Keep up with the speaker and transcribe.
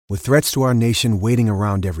With threats to our nation waiting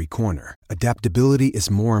around every corner, adaptability is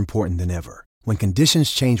more important than ever. When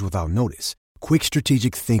conditions change without notice, quick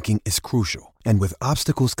strategic thinking is crucial. And with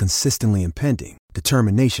obstacles consistently impending,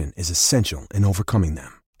 determination is essential in overcoming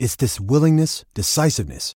them. It's this willingness,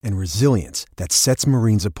 decisiveness, and resilience that sets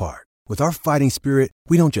Marines apart. With our fighting spirit,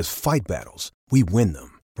 we don't just fight battles, we win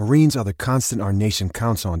them. Marines are the constant our nation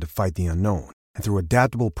counts on to fight the unknown. And through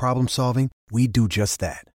adaptable problem solving, we do just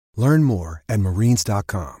that. Learn more at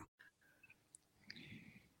marines.com.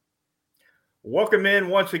 Welcome in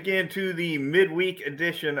once again to the midweek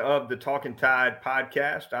edition of the Talkin Tide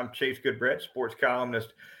podcast. I'm Chase Goodbrett, sports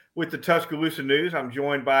columnist with the Tuscaloosa News. I'm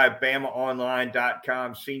joined by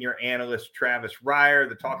BamaOnline.com senior analyst Travis Reier.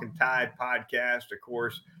 The Talkin Tide podcast, of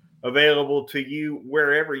course, available to you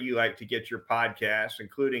wherever you like to get your podcasts,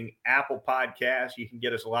 including Apple Podcasts. You can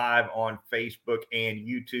get us live on Facebook and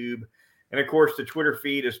YouTube. And, of course, the Twitter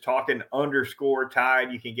feed is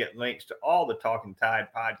Talkin_Tide. You can get links to all the Talkin Tide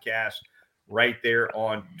podcasts right there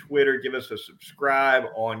on Twitter. Give us a subscribe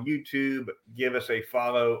on YouTube. Give us a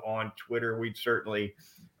follow on Twitter. We'd certainly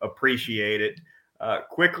appreciate it.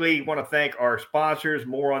 Quickly, want to thank our sponsors.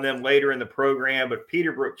 More on them later in the program. But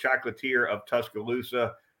Peterbrook Chocolatier of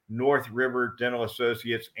Tuscaloosa, North River Dental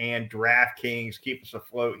Associates, and DraftKings keep us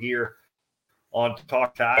afloat here on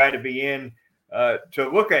Talk Tide. To be in to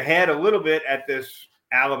look ahead a little bit at this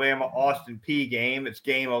Alabama-Austin Peay game. It's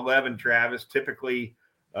game 11, Travis. Typically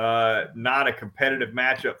not a competitive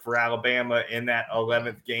matchup for Alabama in that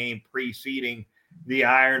 11th game preceding the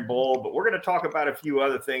Iron Bowl. But we're going to talk about a few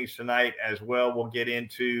other things tonight as well. We'll get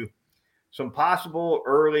into some possible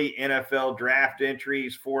early NFL draft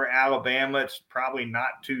entries for Alabama. It's probably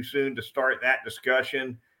not too soon to start that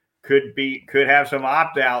discussion. Could have some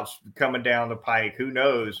opt-outs coming down the pike. Who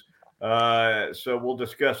knows? So we'll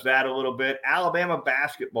discuss that a little bit. Alabama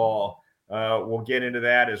basketball, we'll get into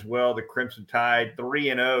that as well. The Crimson Tide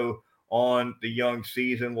 3-0 on the young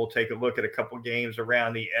season. We'll take a look at a couple games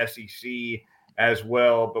around the SEC as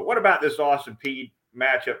well. But what about this Austin Peay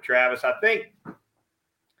matchup, Travis?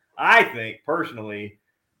 I think personally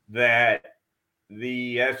that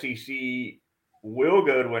the SEC will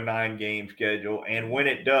go to a 9-game schedule. And when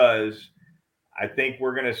it does, I think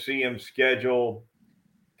we're going to see them schedule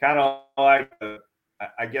kind of like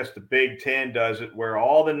I guess the Big Ten does it, where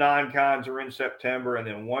all the non-cons are in September. And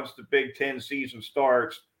then once the Big Ten season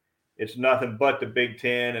starts, it's nothing but the Big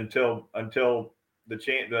Ten until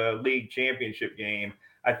the league championship game.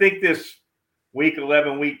 I think this Week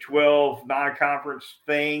 11, Week 12 non-conference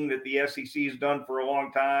thing that the SEC has done for a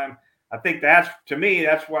long time, I think that's going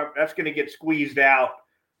to get squeezed out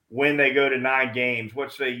when they go to 9 games.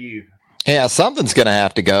 What say you? Yeah, something's going to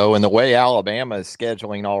have to go. And the way Alabama is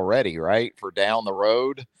scheduling already, right, for down the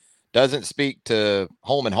road, doesn't speak to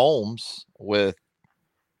home and homes with,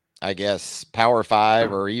 I guess, Power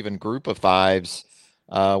 5 or even Group of Fives,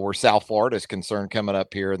 where South Florida is concerned coming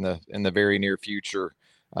up here in the very near future.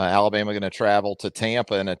 Alabama going to travel to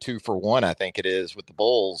Tampa in a 2-for-1, I think it is, with the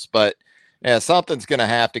Bulls. But yeah, something's going to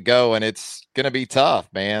have to go, and it's going to be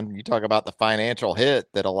tough, man. You talk about the financial hit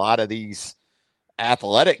that a lot of these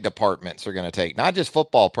athletic departments are going to take, not just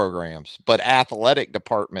football programs, but athletic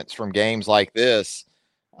departments from games like this.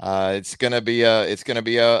 It's going to be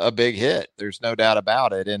a big hit. There's no doubt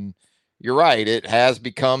about it. And you're right. It has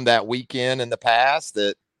become that weekend in the past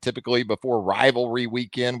that typically before rivalry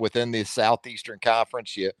weekend within the Southeastern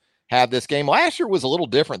Conference, you have this game. Last year was a little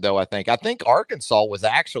different, though, I think. Arkansas was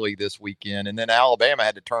actually this weekend, and then Alabama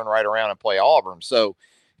had to turn right around and play Auburn. So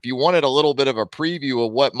if you wanted a little bit of a preview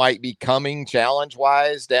of what might be coming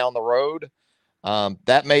challenge-wise down the road,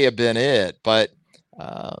 that may have been it. But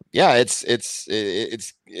yeah, it's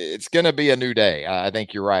going to be a new day. I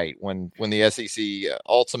think you're right. When the SEC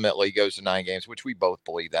ultimately goes to 9 games, which we both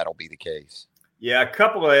believe that'll be the case. Yeah, a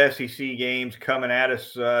couple of SEC games coming at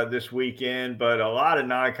us this weekend, but a lot of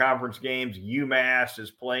non-conference games. UMass is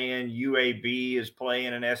playing. UAB is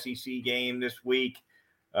playing an SEC game this week.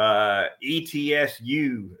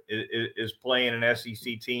 ETSU is playing an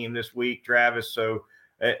SEC team this week, Travis. So,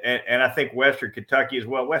 and I think Western Kentucky as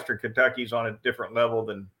well. Western Kentucky's on a different level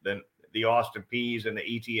than the Austin Peays and the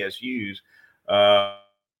ETSUs,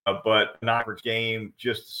 but non-conference game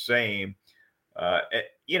just the same.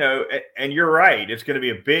 And you're right. It's going to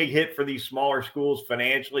be a big hit for these smaller schools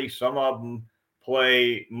financially. Some of them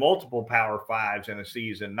play multiple Power 5s in a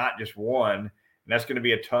season, not just one. And that's going to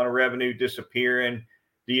be a ton of revenue disappearing.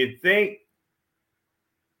 Do you think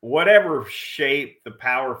whatever shape the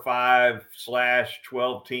Power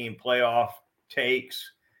 5/12 team playoff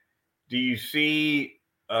takes, do you see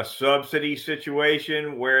a subsidy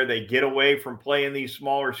situation where they get away from playing these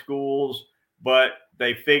smaller schools, but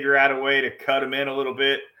they figure out a way to cut them in a little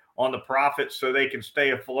bit on the profits so they can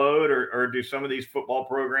stay afloat, or do some of these football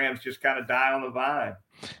programs just kind of die on the vine?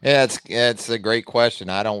 Yeah, it's a great question.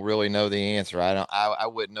 I don't really know the answer. I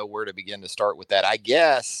wouldn't know where to begin to start with that. I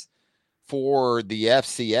guess for the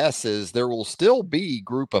FCSs, there will still be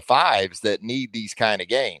group of fives that need these kind of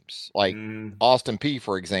games. Like Austin Peay,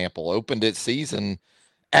 for example, opened its season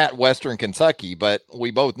at Western Kentucky, but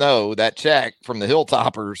we both know that check from the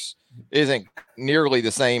Hilltoppers isn't nearly the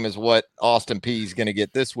same as what Austin Peay is going to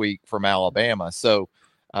get this week from Alabama. So,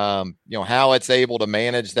 how it's able to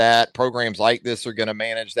manage that, programs like this are going to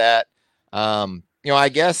manage that. I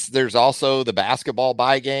guess there's also the basketball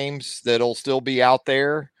buy games that'll still be out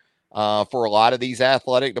there for a lot of these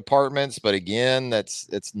athletic departments. But again,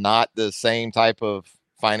 it's not the same type of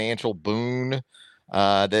financial boon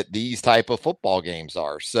that these type of football games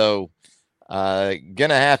are. So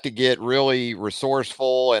gonna have to get really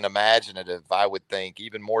resourceful and imaginative, I would think,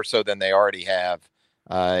 even more so than they already have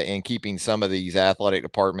in keeping some of these athletic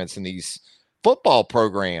departments and these football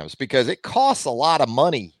programs, because it costs a lot of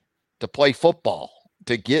money to play football,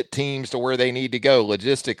 to get teams to where they need to go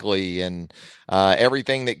logistically, and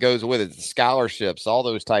everything that goes with it, the scholarships, all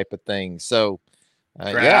those type of things. So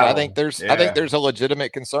I think there's a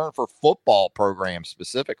legitimate concern for football programs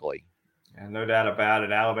specifically. And no doubt about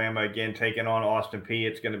it. Alabama again taking on Austin Peay.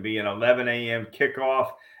 It's going to be an 11 a.m.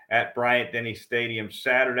 kickoff at Bryant-Denny Stadium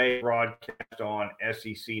Saturday. Broadcast on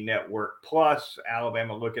SEC Network Plus.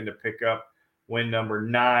 Alabama looking to pick up win number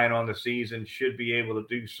 9 on the season. Should be able to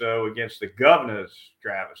do so against the Governors,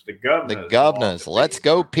 Travis. The Governors. Let's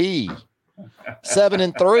go Peay.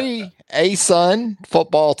 7-3, A-Sun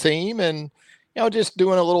football team. And, just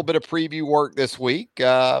doing a little bit of preview work this week.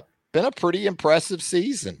 Been a pretty impressive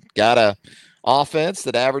season. Got a offense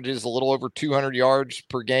that averages a little over 200 yards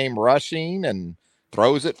per game rushing and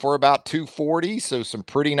throws it for about 240. So some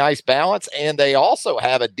pretty nice balance. And they also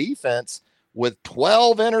have a defense with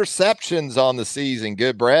 12 interceptions on the season.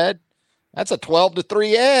 Good, Brad. That's a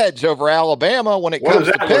 12-3 edge over Alabama when it comes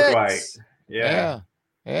to picks. What does that look like?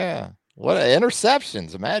 Yeah. What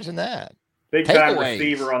interceptions? Imagine that. Big time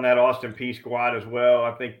receiver on that Austin Peay squad as well.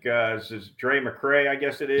 I think this is Dre McCray, I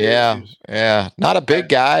guess it is. Yeah. Not a big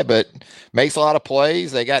guy, but makes a lot of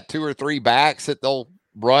plays. They got 2 or 3 backs that they'll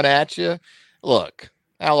run at you. Look,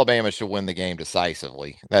 Alabama should win the game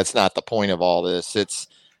decisively. That's not the point of all this. It's,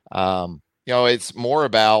 it's more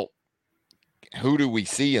about who do we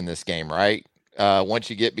see in this game, right? Once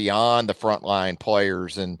you get beyond the frontline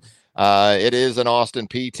players, and it is an Austin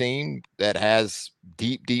Peay team that has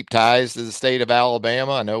deep ties to the state of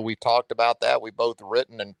Alabama. I know we've talked about that. We've both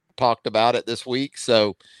written and talked about it this week.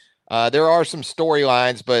 So there are some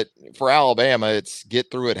storylines, but for Alabama, it's get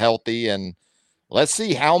through it healthy, and let's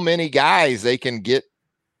see how many guys they can get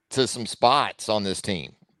to some spots on this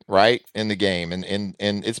team, right, in the game. And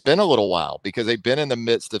it's been a little while because they've been in the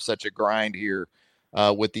midst of such a grind here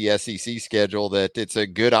with the SEC schedule that it's a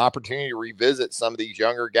good opportunity to revisit some of these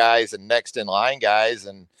younger guys and next in line guys,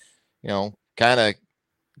 and kind of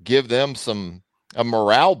give them a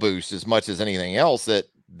morale boost as much as anything else, that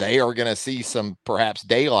they are going to see some perhaps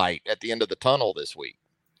daylight at the end of the tunnel this week.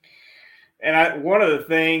 And one of the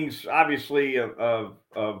things, obviously, a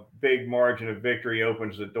big margin of victory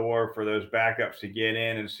opens the door for those backups to get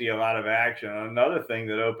in and see a lot of action. Another thing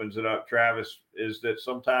that opens it up, Travis, is that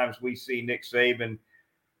sometimes we see Nick Saban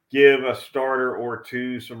give a starter or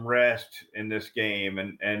two some rest in this game,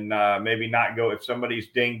 and maybe not go if somebody's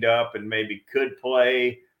dinged up and maybe could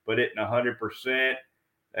play but isn't 100%.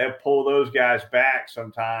 They'll pull those guys back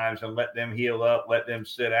sometimes and let them heal up, let them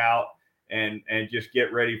sit out, and just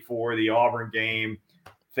get ready for the Auburn game.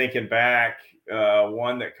 Thinking back,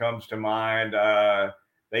 one that comes to mind,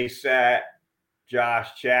 they sat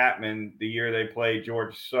Josh Chapman the year they played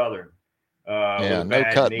Georgia Southern. No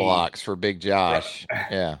cut blocks for Big Josh.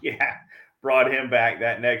 Yeah. Brought him back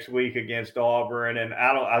that next week against Auburn. And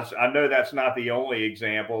I know that's not the only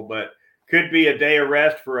example, but could be a day of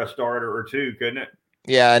rest for a starter or two, couldn't it?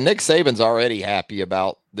 Yeah, Nick Saban's already happy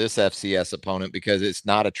about this FCS opponent because it's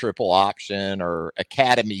not a triple option or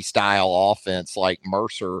academy style offense like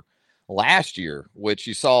Mercer last year, which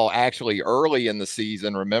you saw actually early in the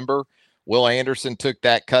season. Remember, Will Anderson took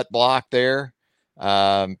that cut block there.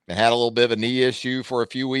 And had a little bit of a knee issue for a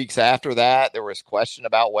few weeks after that. There was question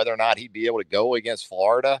about whether or not he'd be able to go against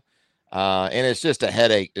Florida. And it's just a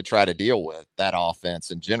headache to try to deal with that offense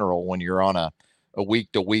in general when you're on a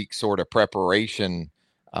week-to-week sort of preparation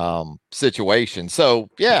situation. So,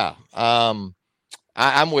 I'm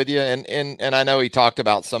with you. And I know he talked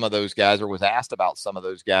about some of those guys, or was asked about some of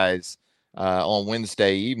those guys on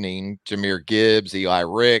Wednesday evening. Jahmyr Gibbs, Eli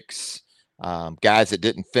Ricks, guys that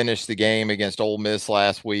didn't finish the game against Ole Miss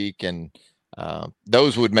last week. And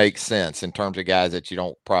those would make sense in terms of guys that you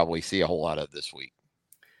don't probably see a whole lot of this week.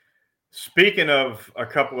 Speaking of a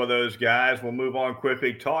couple of those guys, we'll move on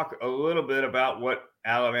quickly. Talk a little bit about what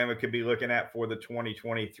Alabama could be looking at for the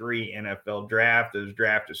 2023 NFL draft. Those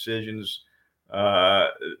draft decisions,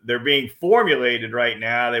 they're being formulated right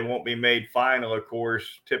now. They won't be made final, of course,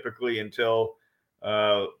 typically until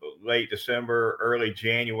late December, early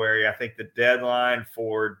January. I think the deadline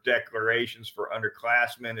for declarations for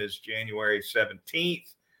underclassmen is January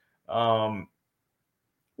 17th.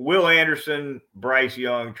 Will Anderson, Bryce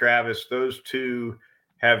Young, Travis, those two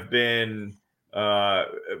have been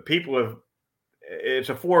people have – it's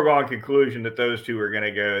a foregone conclusion that those two are going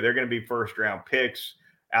to go. They're going to be first-round picks,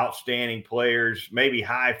 outstanding players, maybe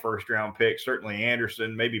high first-round picks, certainly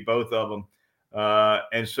Anderson, maybe both of them.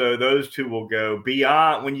 And so those two will go.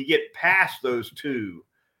 Beyond – when you get past those two,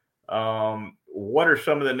 what are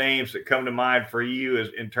some of the names that come to mind for you as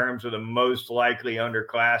in terms of the most likely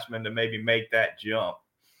underclassmen to maybe make that jump?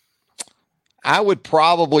 I would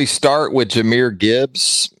probably start with Jahmyr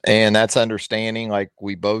Gibbs, and that's understanding, like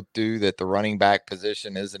we both do, that the running back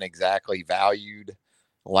position isn't exactly valued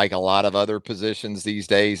like a lot of other positions these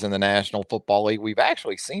days in the National Football League. We've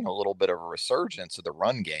actually seen a little bit of a resurgence of the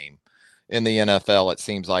run game in the NFL, it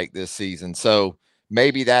seems like, this season. So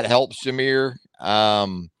maybe that helps Jahmyr.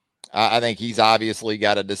 I think he's obviously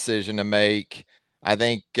got a decision to make. I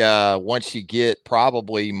think once you get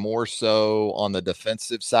probably more so on the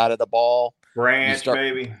defensive side of the ball,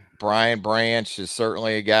 Maybe. Brian Branch is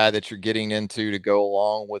certainly a guy that you're getting into to go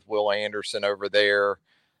along with Will Anderson over there.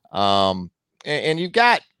 And you've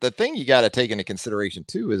got the thing you got to take into consideration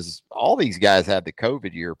too is all these guys had the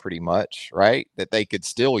COVID year pretty much, right? That they could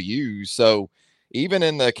still use. So even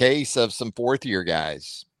in the case of some fourth year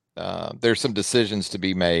guys, there's some decisions to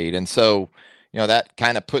be made. And so, that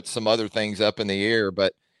kind of puts some other things up in the air.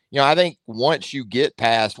 But I think once you get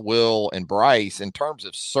past Will and Bryce, in terms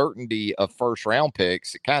of certainty of first round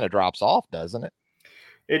picks, it kind of drops off, doesn't it?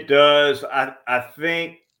 It does. I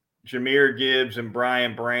think Jahmyr Gibbs and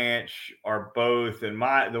Brian Branch are both, in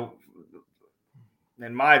my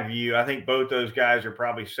view, I think both those guys are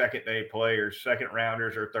probably second day players, second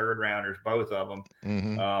rounders or third rounders, both of them.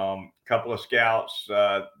 Mm-hmm. Couple of scouts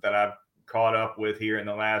that I've caught up with here in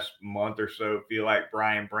the last month or so feel like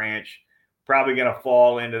Brian Branch probably going to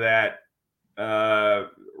fall into that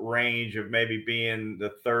range of maybe being the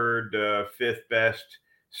third, fifth best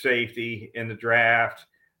safety in the draft.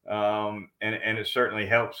 And it certainly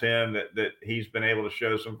helps him that he's been able to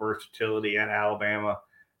show some versatility at Alabama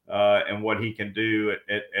and what he can do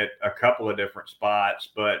at a couple of different spots.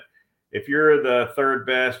 But if you're the third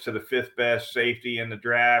best to the fifth best safety in the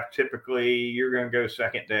draft, typically you're going to go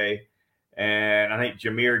second day. And I think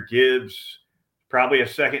Jahmyr Gibbs, probably a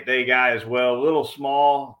second day guy as well, a little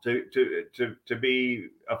small to be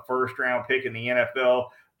a first round pick in the NFL,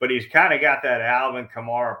 but he's kind of got that Alvin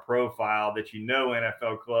Kamara profile that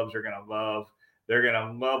NFL clubs are going to love. They're going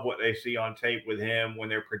to love what they see on tape with him when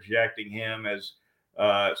they're projecting him as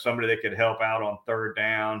somebody that could help out on third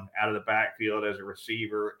down, out of the backfield as a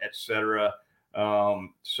receiver, etc.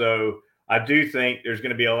 So I do think there's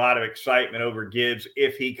going to be a lot of excitement over Gibbs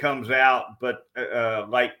if he comes out, but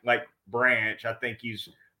like Branch, I think he's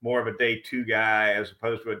more of a day two guy as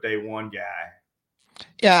opposed to a day one guy.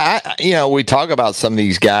 Yeah, we talk about some of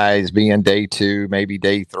these guys being day two, maybe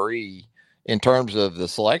day three in terms of the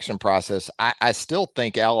selection process. I still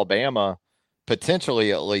think Alabama,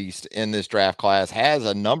 potentially at least in this draft class, has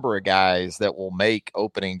a number of guys that will make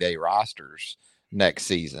opening day rosters next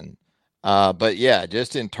season. But yeah,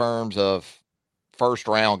 just in terms of first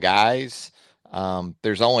round guys,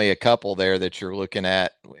 there's only a couple there that you're looking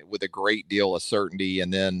at with a great deal of certainty.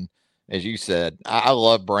 And then, as you said, I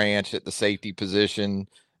love Branch at the safety position.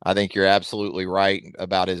 I think you're absolutely right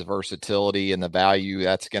about his versatility and the value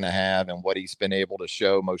that's going to have and what he's been able to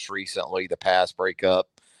show most recently, the pass breakup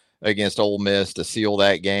against Ole Miss to seal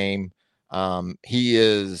that game. He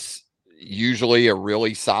is usually a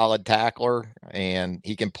really solid tackler, and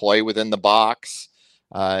he can play within the box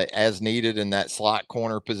as needed in that slot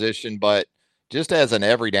corner position. But just as an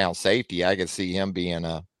every down safety, I could see him being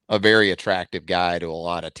a very attractive guy to a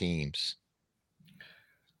lot of teams.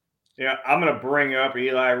 Yeah, I'm going to bring up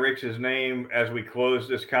Eli Ricks's name as we close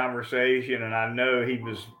this conversation, and I know he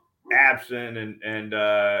was absent and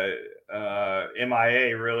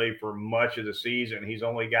MIA really for much of the season. He's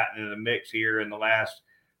only gotten in the mix here in the last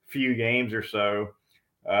few games or so,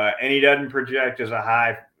 and he doesn't project as a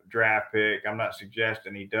high draft pick. I'm not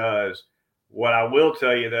suggesting he does. What I will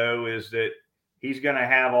tell you, though, is that he's going to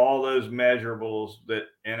have all those measurables that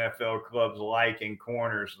NFL clubs like in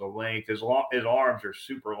corners, the length. His arms are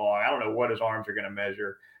super long. I don't know what his arms are going to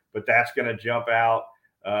measure, but that's going to jump out.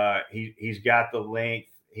 He's got the length.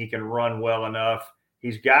 He can run well enough.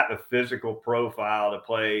 He's got the physical profile to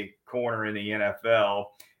play corner in the NFL.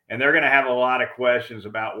 And they're going to have a lot of questions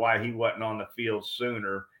about why he wasn't on the field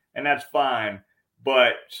sooner. And that's fine.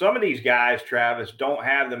 But some of these guys, Travis, don't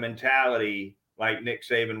have the mentality like Nick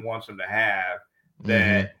Saban wants them to have.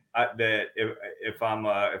 That if I'm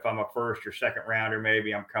a first or second rounder,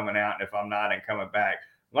 maybe I'm coming out, and if I'm not, I'm coming back.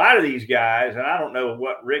 A lot of these guys, and I don't know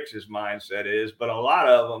what Rick's mindset is, but a lot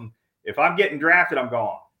of them, if I'm getting drafted, I'm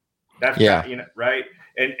gone. That's kind of, right.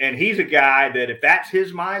 And he's a guy that if that's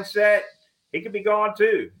his mindset, he could be gone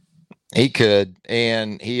too. He could,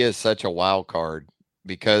 and he is such a wild card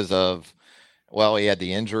because of, well, he had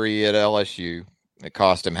the injury at LSU. It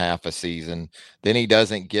cost him half a season. Then he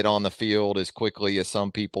doesn't get on the field as quickly as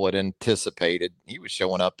some people had anticipated. He was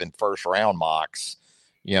showing up in first round mocks,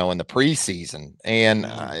 in the preseason. And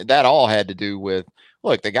that all had to do with,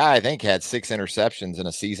 look, the guy I think had 6 interceptions in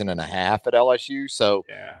a season and a half at LSU. So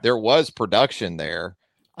there was production there.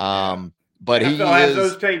 But NFL he has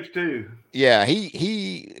those tapes too. Yeah,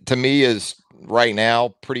 he to me is right now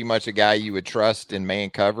pretty much a guy you would trust in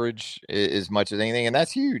man coverage as much as anything. And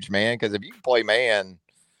that's huge, man, because if you can play man,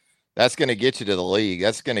 that's going to get you to the league.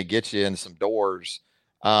 That's going to get you in some doors.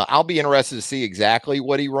 I'll be interested to see exactly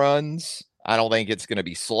what he runs. I don't think it's going to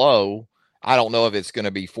be slow. I don't know if it's going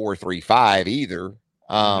to be 4.35 either.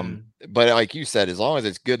 But like you said, as long as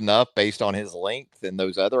it's good enough based on his length and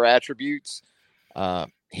those other attributes,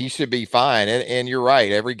 he should be fine. And you're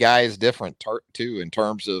right. Every guy is different too, in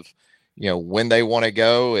terms of, when they want to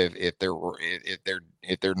go, if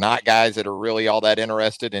they're not guys that are really all that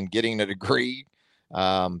interested in getting a degree,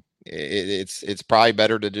 it's probably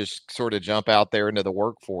better to just sort of jump out there into the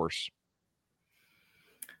workforce.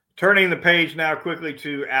 Turning the page now quickly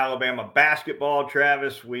to Alabama basketball,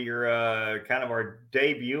 Travis. We are kind of our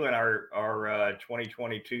debut in our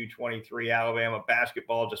 2022-23 Alabama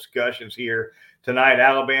basketball discussions here tonight.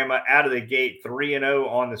 Alabama out of the gate 3-0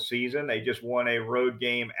 on the season. They just won a road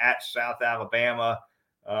game at South Alabama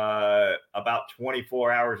about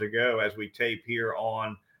 24 hours ago as we tape here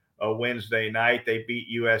on a Wednesday night. They beat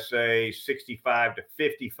USA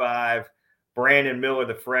 65-55. Brandon Miller,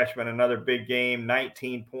 the freshman, another big game,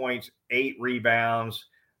 19 points, 8 rebounds.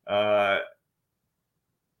 Noah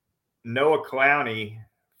Clowney,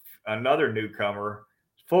 another newcomer,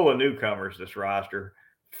 full of newcomers, this roster,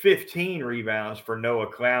 15 rebounds for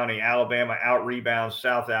Noah Clowney. Alabama out-rebounds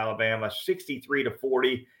South Alabama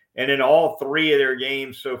 63-40. And in all 3 of their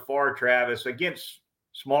games so far, Travis, against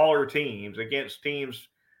smaller teams, against teams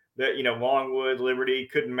that, Longwood, Liberty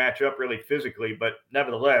couldn't match up really physically, but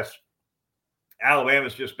nevertheless,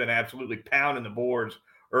 Alabama's just been absolutely pounding the boards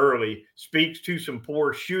early. Speaks to some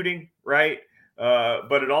poor shooting, right?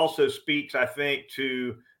 But it also speaks, I think,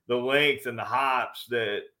 to the length and the hops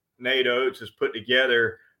that Nate Oates has put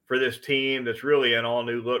together for this team that's really an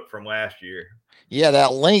all-new look from last year. Yeah,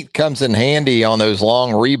 that length comes in handy on those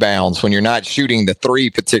long rebounds when you're not shooting the 3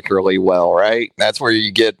 particularly well, right? That's where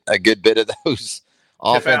you get a good bit of those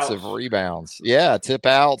offensive rebounds. Yeah, tip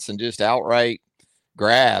outs and just outright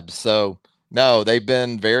grabs. So, no, they've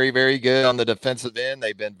been very, very good on the defensive end.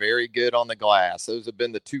 They've been very good on the glass. Those have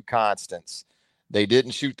been the 2 constants. They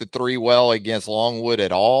didn't shoot the 3 well against Longwood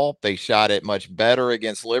at all. They shot it much better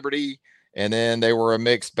against Liberty. And then they were a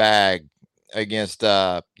mixed bag against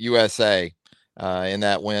USA in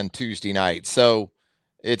that win Tuesday night. So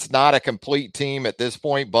it's not a complete team at this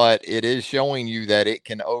point, but it is showing you that it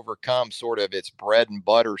can overcome sort of its bread and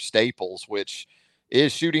butter staples, which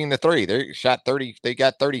is shooting the 3. They shot 30. They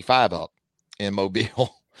got 35 up in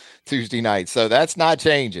Mobile Tuesday night. So that's not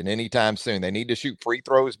changing anytime soon. They need to shoot free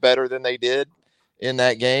throws better than they did in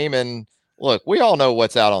that game. And look, we all know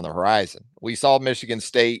what's out on the horizon. We saw Michigan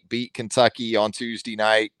State beat Kentucky on Tuesday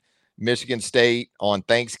night. Michigan State on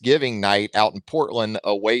Thanksgiving night out in Portland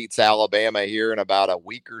awaits Alabama here in about a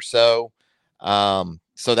week or so.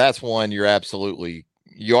 So that's one you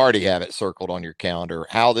already have it circled on your calendar.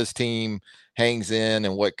 How this team hangs in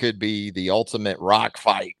and what could be the ultimate rock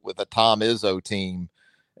fight with a Tom Izzo team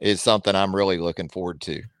is something I'm really looking forward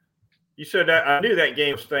to. You said that I knew that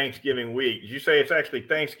game was Thanksgiving week. Did you say it's actually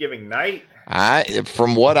Thanksgiving night?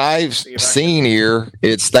 From what I've seen here,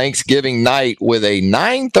 it's Thanksgiving night with a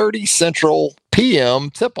 9:30 Central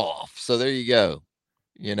PM tip-off. So there you go.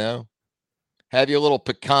 Have your little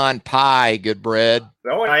pecan pie, good bread.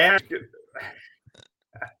 No, I asked you.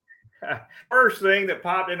 First thing that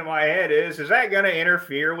popped into my head is that going to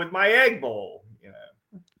interfere with my egg bowl?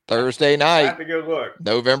 Thursday I night, have to go look.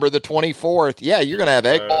 November the 24th. Yeah, you're going to have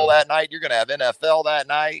Egg Bowl that night. You're going to have NFL that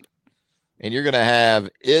night. And you're going to have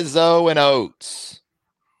Izzo and Oates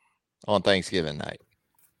on Thanksgiving night.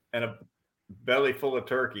 And a belly full of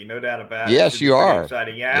turkey, no doubt about it. Yes, you are.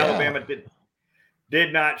 Exciting. Yeah, Alabama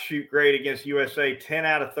did not shoot great against USA. 10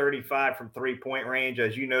 out of 35 from three-point range.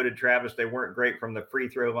 As you noted, Travis, they weren't great from the free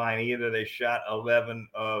throw line either. They shot 11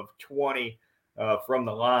 of 20 from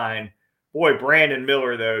the line. Boy, Brandon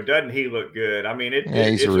Miller, though, doesn't he look good? I mean, he's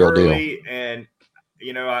it's a real early, deal. and,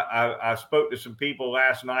 I spoke to some people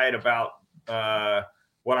last night about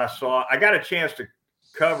what I saw. I got a chance to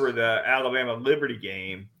cover the Alabama Liberty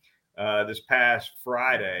game this past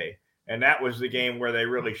Friday. And that was the game where they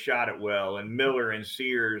really shot it well. And Miller and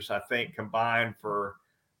Sears, I think, combined for,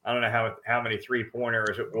 I don't know how many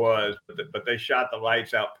three-pointers it was, but they shot the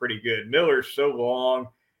lights out pretty good. Miller's so long,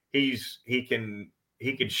 he can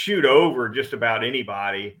shoot over just about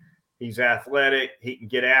anybody. He's athletic. He can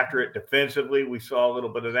get after it defensively. We saw a little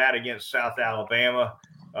bit of that against South Alabama.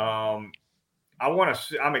 I'm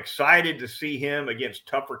excited to see him against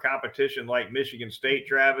tougher competition like Michigan State,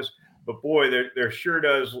 Travis. But boy, there sure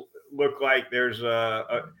does look like there's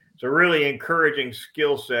it's a really encouraging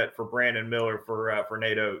skill set for Brandon Miller for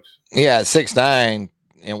Nate Oates. Yeah, 6'9",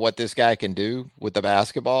 and what this guy can do with the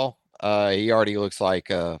basketball, he already looks like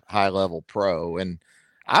a high level pro. And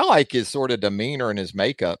I like his sort of demeanor and his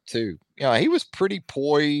makeup too. He was pretty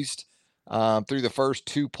poised through the first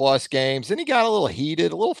 2+ games. Then he got a little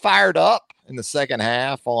heated, a little fired up in the second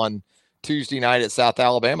half on Tuesday night at South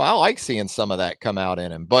Alabama. I like seeing some of that come out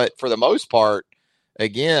in him. But for the most part,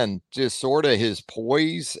 again, just sort of his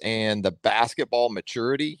poise and the basketball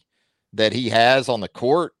maturity that he has on the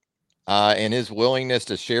court and his willingness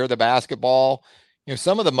to share the basketball.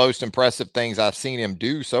 Some of the most impressive things I've seen him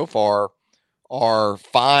do so far are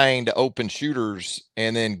find open shooters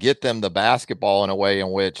and then get them the basketball in a way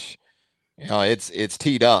in which, it's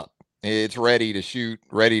teed up. It's ready to shoot,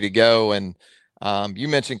 ready to go. And you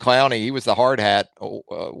mentioned Clowney. He was the hard hat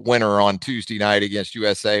winner on Tuesday night against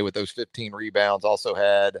USA with those 15 rebounds. Also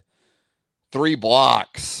had 3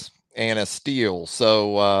 blocks and a steal.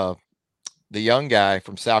 So the young guy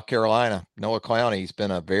from South Carolina, Noah Clowney, he's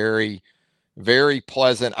been a very, very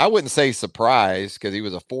pleasant, I wouldn't say surprise because he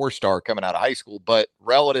was a 4-star coming out of high school, but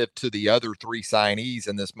relative to the other 3 signees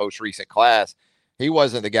in this most recent class, he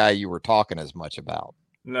wasn't the guy you were talking as much about.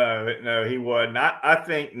 No, he wasn't. I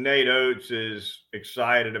think Nate Oates is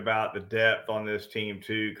excited about the depth on this team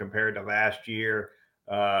too, compared to last year.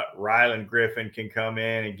 Rylan Griffin can come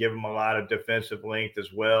in and give him a lot of defensive length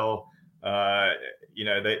as well.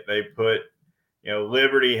 They put,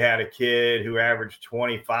 Liberty had a kid who averaged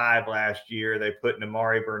 25 last year. They put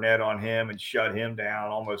Namari Burnett on him and shut him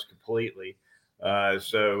down almost completely.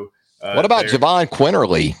 What about Javon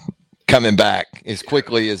Quinterly coming back as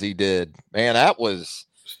quickly as he did? Man, that was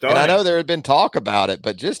stunning. And I know there had been talk about it,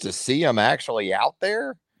 but just to see him actually out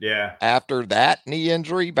there, after that knee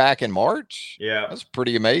injury back in March, that's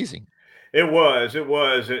pretty amazing. It was,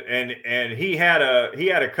 and he had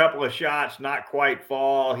a couple of shots not quite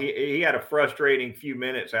fall. He had a frustrating few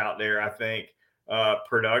minutes out there, I think,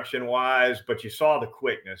 production wise. But you saw the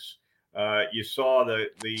quickness. You saw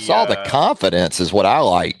the confidence is what I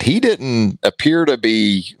liked. He didn't appear to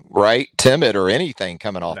be timid or anything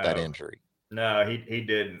coming off that injury. No, he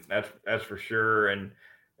didn't. That's for sure. And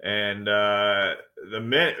the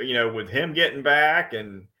minute, with him getting back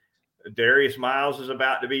and Darius Miles is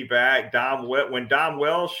about to be back. When Dom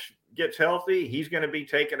Welsh gets healthy, he's going to be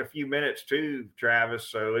taking a few minutes too, Travis.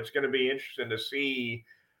 So it's going to be interesting to see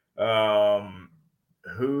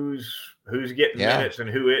who's getting minutes and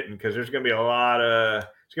who isn't, because there's going to be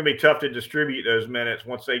it's going to be tough to distribute those minutes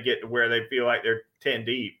once they get to where they feel like they're 10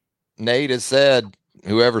 deep. Nate has said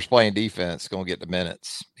whoever's playing defense is going to get the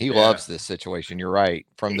minutes. He loves this situation. You're right.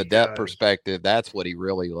 From the depth perspective, that's what he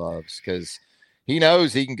really loves, because he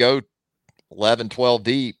knows he can go 11, 12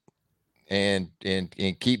 deep and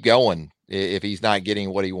keep going if he's not getting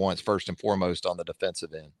what he wants first and foremost on the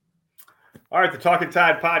defensive end. All right, the Talkin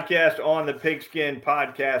Tide podcast on the Pigskin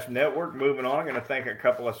Podcast Network. Moving on, I'm going to thank a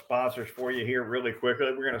couple of sponsors for you here really quickly.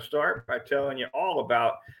 We're going to start by telling you all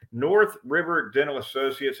about North River Dental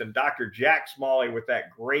Associates and Dr. Jack Smalley with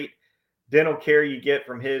that great dental care you get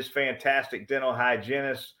from his fantastic dental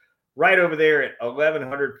hygienist right over there at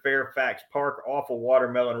 1100 Fairfax Park off of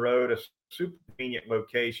Watermelon Road, a super convenient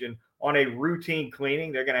location. On a routine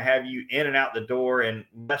cleaning, they're going to have you in and out the door in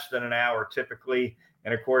less than an hour typically.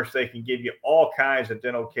 And, of course, they can give you all kinds of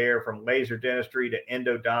dental care, from laser dentistry to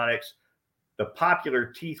endodontics, the popular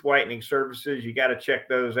teeth whitening services. You got to check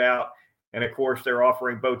those out. And, of course, they're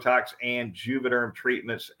offering Botox and Juvederm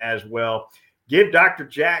treatments as well. Give Dr.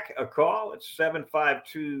 Jack a call. It's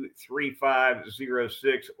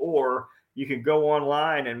 752-3506, or you can go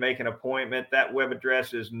online and make an appointment. That web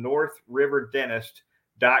address is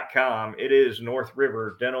northriverdentist.com. It is North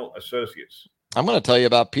River Dental Associates. I'm going to tell you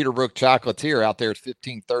about Peterbrook Chocolatier out there at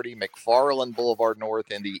 1530 McFarland Boulevard North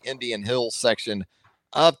in the Indian Hills section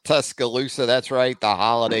of Tuscaloosa. That's right. The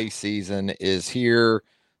holiday season is here.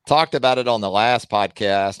 Talked about it on the last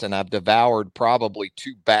podcast, and I've devoured probably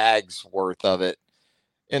 2 bags worth of it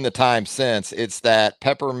in the time since. It's that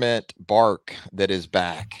peppermint bark that is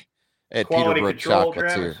back at Quality Peterbrook control,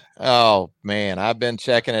 Chocolatier. Travis. Oh, man, I've been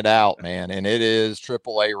checking it out, man, and it is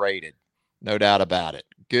AAA rated. No doubt about it.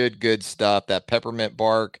 Good stuff. That peppermint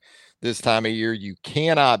bark this time of year, you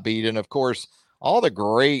cannot beat it. And, of course, all the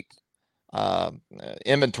great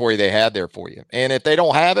inventory they have there for you. And if they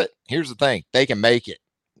don't have it, here's the thing. They can make it.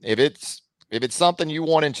 If it's something you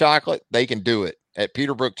want in chocolate, they can do it at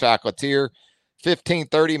Peterbrook Chocolatier,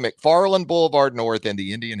 1530 McFarland Boulevard North in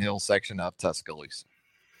the Indian Hills section of Tuscaloosa.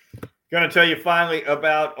 Going to tell you finally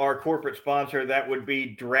about our corporate sponsor. That would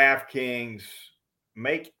be DraftKings.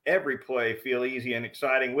 Make every play feel easy and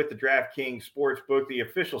exciting with the DraftKings Sportsbook, the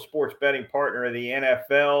official sports betting partner of the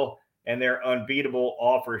NFL, and their unbeatable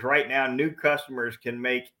offers. Right now, new customers can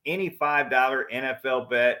make any $5 NFL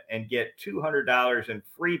bet and get $200 in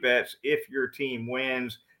free bets if your team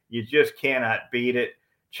wins. You just cannot beat it.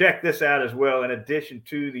 Check this out as well. In addition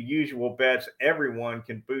to the usual bets, everyone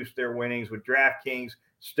can boost their winnings with DraftKings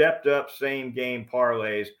stepped up same game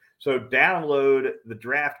parlays. So download the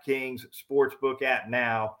DraftKings Sportsbook app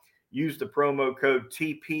now. Use the promo code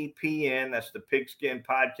TPPN. That's the Pigskin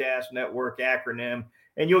Podcast Network acronym.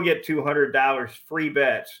 And you'll get $200 free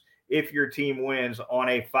bets if your team wins on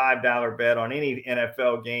a $5 bet on any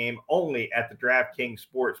NFL game only at the DraftKings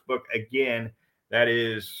Sportsbook. Again, that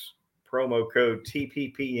is promo code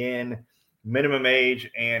TPPN. Minimum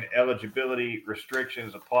age and eligibility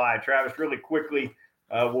restrictions apply. Travis, really quickly,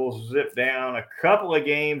 we'll zip down a couple of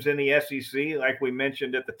games in the SEC. Like we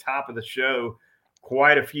mentioned at the top of the show,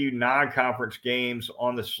 quite a few non-conference games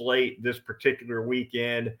on the slate this particular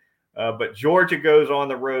weekend. But Georgia goes on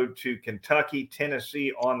the road to Kentucky,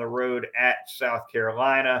 Tennessee on the road at South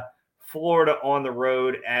Carolina, Florida on the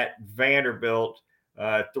road at Vanderbilt.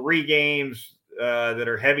 3 games that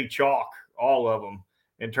are heavy chalk, all of them,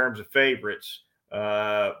 in terms of favorites.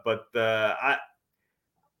 But I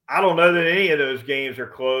don't know that any of those games are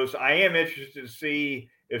close. I am interested to see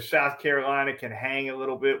if South Carolina can hang a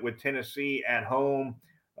little bit with Tennessee at home.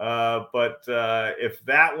 But if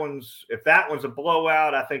that one's a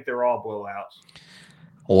blowout, I think they're all blowouts.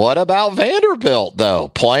 What about Vanderbilt, though?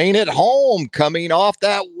 Playing at home, coming off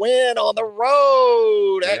that win on the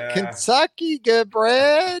road at Kentucky, good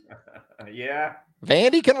bread. Yeah.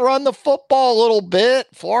 Vandy can run the football a little bit.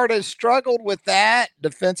 Florida struggled with that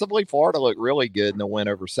defensively. Florida looked really good in the win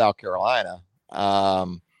over South Carolina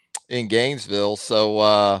in Gainesville.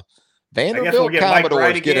 So Vanderbilt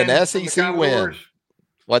Commodores get an SEC win.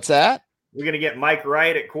 What's that? We're going to get Mike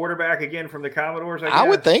Wright at quarterback again from the Commodores, I guess? I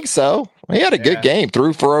would think so. He had a good game.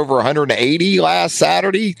 Threw for over 180 last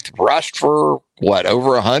Saturday. Rushed for,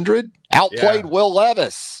 over 100? Outplayed Will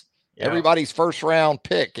Levis. Yeah. Everybody's first-round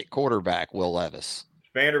pick at quarterback, Will Levis.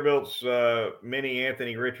 Vanderbilt's mini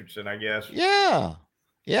Anthony Richardson, I guess. Yeah.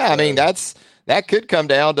 I mean, that could come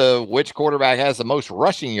down to which quarterback has the most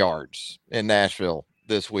rushing yards in Nashville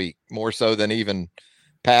this week, more so than even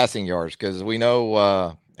passing yards, because we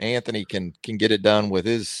know Anthony can get it done with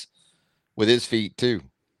his feet too.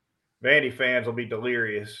 Vandy fans will be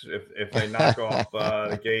delirious if they knock off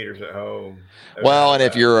the Gators at home. Well, and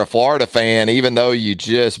if you're a Florida fan, even though you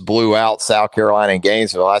just blew out South Carolina and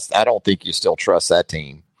Gainesville, I don't think you still trust that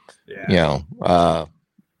team. Yeah.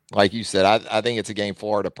 Like you said, I think it's a game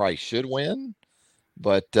Florida probably should win,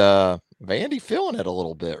 but Vandy feeling it a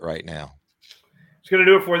little bit right now. It's going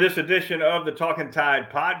to do it for this edition of the Talkin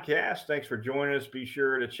Tide podcast. Thanks for joining us. Be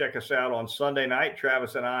sure to check us out on Sunday night.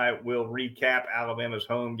 Travis and I will recap Alabama's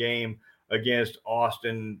home game against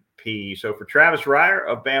Austin Peay. So for Travis Reier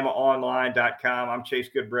of BamaOnline.com, I'm Chase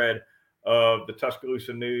Goodbread of the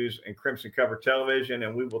Tuscaloosa News and Crimson Cover Television,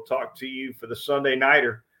 and we will talk to you for the Sunday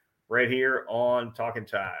nighter right here on Talkin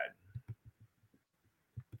Tide.